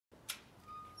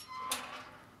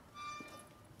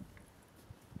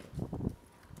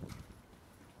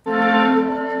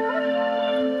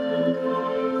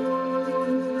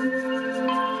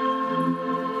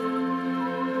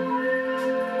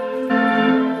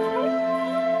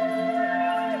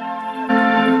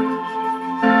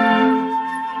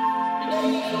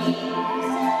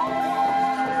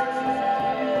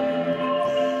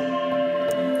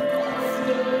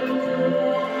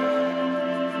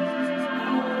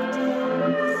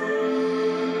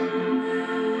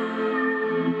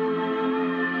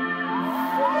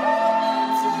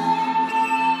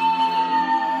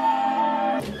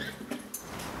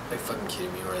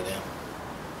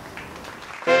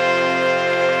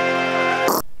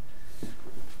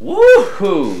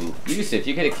Woohoo! Yusuf,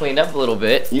 you could have cleaned up a little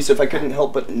bit. Yusuf, I couldn't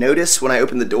help but notice when I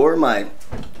opened the door, my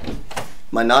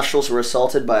nostrils were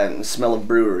assaulted by the smell of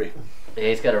brewery. Yeah,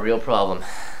 he's got a real problem,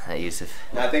 Yusuf.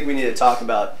 I think we need to talk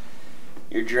about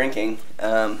your drinking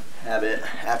habit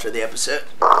after the episode.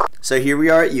 So here we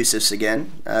are at Yusuf's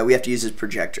again. We have to use his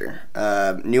projector.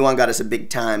 Nuwan got us a big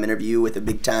time interview with a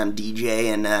big time DJ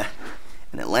in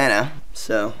Atlanta,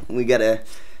 so we gotta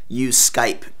use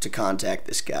Skype to contact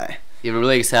this guy. Yeah, we're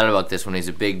really excited about this one. He's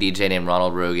a big DJ named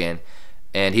RONALD ROGAN,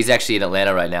 and he's actually in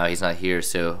Atlanta right now. He's not here,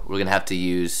 so we're gonna have to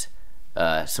use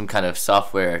some kind of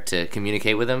software to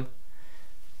communicate with him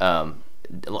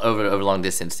over long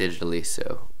distance digitally.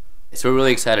 So we're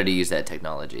really excited to use that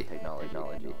technology.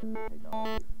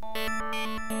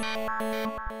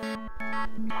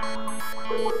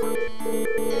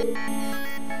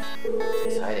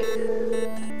 Exciting.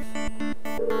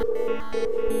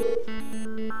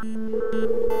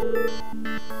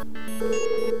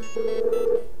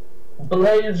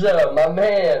 Blazer, my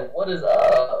man, what is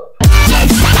up?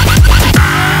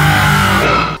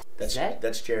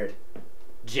 That's Jared.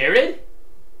 Jared?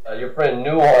 Your friend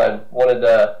Nuwan wanted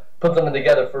to put something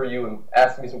together for you and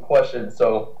ask me some questions.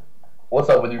 So, what's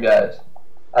up with you guys?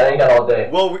 I ain't got all day.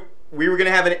 Well, we were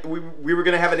gonna have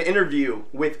an interview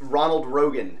with RONALD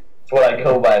ROGAN. That's what I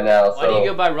go by now. Why do you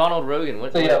go by RONALD ROGAN?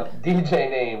 What's so yeah, DJ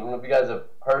name. I don't know if you guys have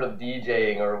heard of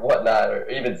DJing or whatnot, or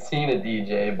even seen a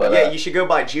DJ, but yeah, you should go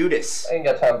by Judas. I ain't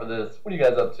got time for this. What are you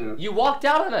guys up to? You walked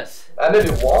out on us. I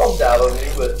maybe walked out on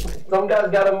you, but some guys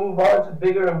gotta move on to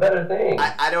bigger and better things.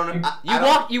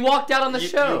 You walked out on the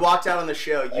show. You walked out on the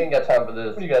show. I ain't got time for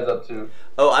this. What are you guys up to?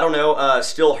 Oh, I don't know.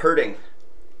 Still hurting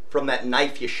from that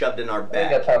knife you shoved in our back. I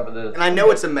ain't got time for this. And I know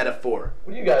it's a metaphor.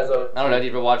 What are you guys up to? I don't know. Did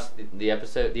you ever watch the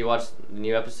episode? Do you watch the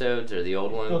new episodes or the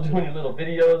old ones? Still doing your little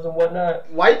videos and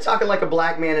whatnot? Why are you talking like a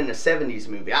black man in a 70s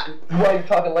movie? Why are you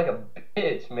talking like a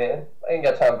bitch, man? I ain't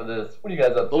got time for this. What are you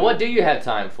guys up to? Well, what do you have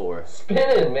time for?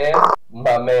 Spinning, man.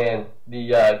 My man, the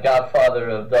godfather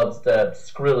of dubstep,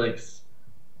 Skrillex.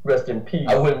 Rest in peace.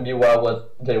 I wouldn't be where I was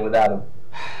today without him.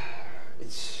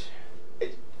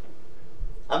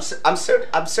 I'm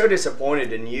so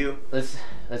disappointed in you. Let's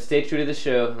stay true to the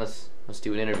show. Let's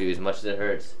do an interview as much as it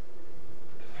hurts.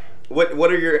 Who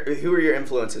are your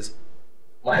influences?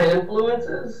 My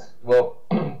influences? Well,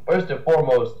 first and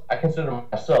foremost, I consider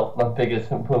myself my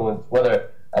biggest influence.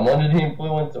 Whether I'm under the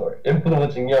influence or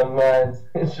influencing young minds,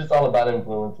 it's just all about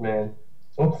influence, man.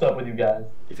 So what's up with you guys?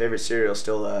 Your favorite cereal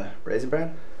still Raisin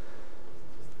Bran?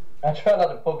 I try not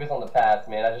to focus on the past,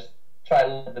 man. I just try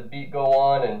and let the beat go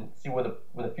on and see where the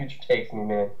future takes me,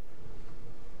 man.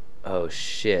 Oh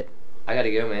shit! I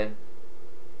gotta go, man.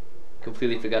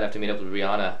 Completely forgot I have to meet up with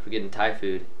Rihanna for getting Thai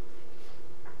food.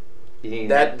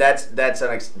 That's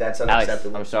unacceptable. Alex,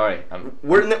 I'm sorry.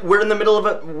 We're in the middle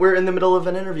of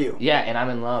an interview. Yeah, and I'm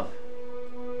in love.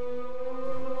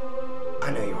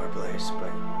 I know you are, Blaze,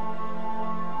 but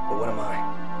what am I?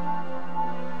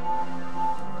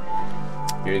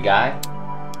 You're a guy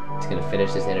who's gonna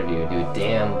finish this interview and do a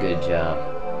damn good job.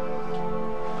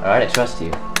 All right, I trust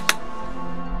you.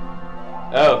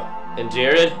 Oh, and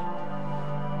Jared,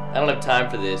 I don't have time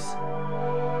for this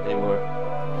anymore.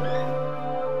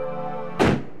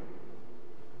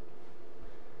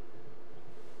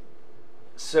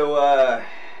 So,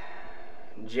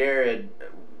 Jared,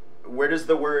 where does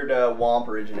the word womp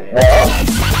originate?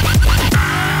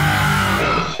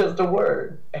 It's just a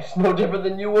word. It's no different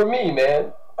than you or me,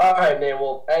 man. Alright, man,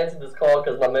 well, I answered this call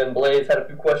because my man Blaze had a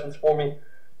few questions for me.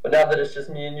 But now that it's just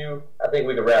me and you, I think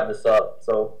we can wrap this up.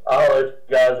 So, I'll holler at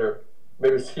you guys or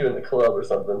maybe see you in the club or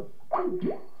something.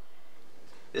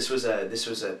 This was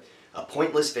a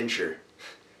pointless venture.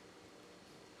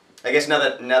 I guess now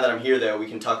that I'm here, though, we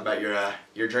can talk about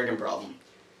your drinking problem.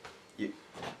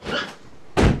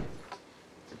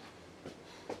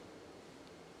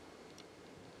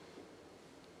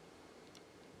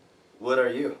 What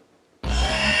are you?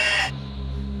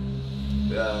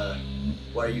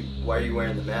 Why are you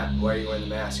wearing the mask? Why are you wearing the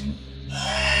mask?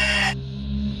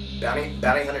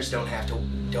 Bounty hunters don't have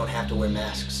to wear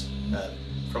masks.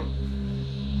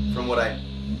 From what I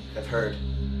have heard.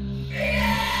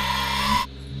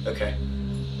 Okay.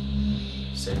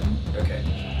 So, okay.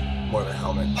 More of a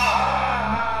helmet.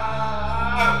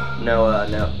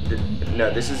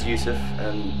 No, this is Yusuf,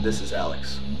 and this is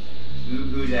Alex.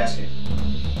 Who's asking?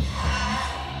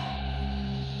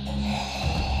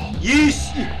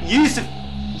 Yusuf!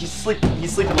 He's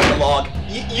sleeping like a log.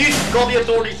 Yusuf, call the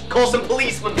authorities. Call some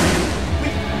policemen.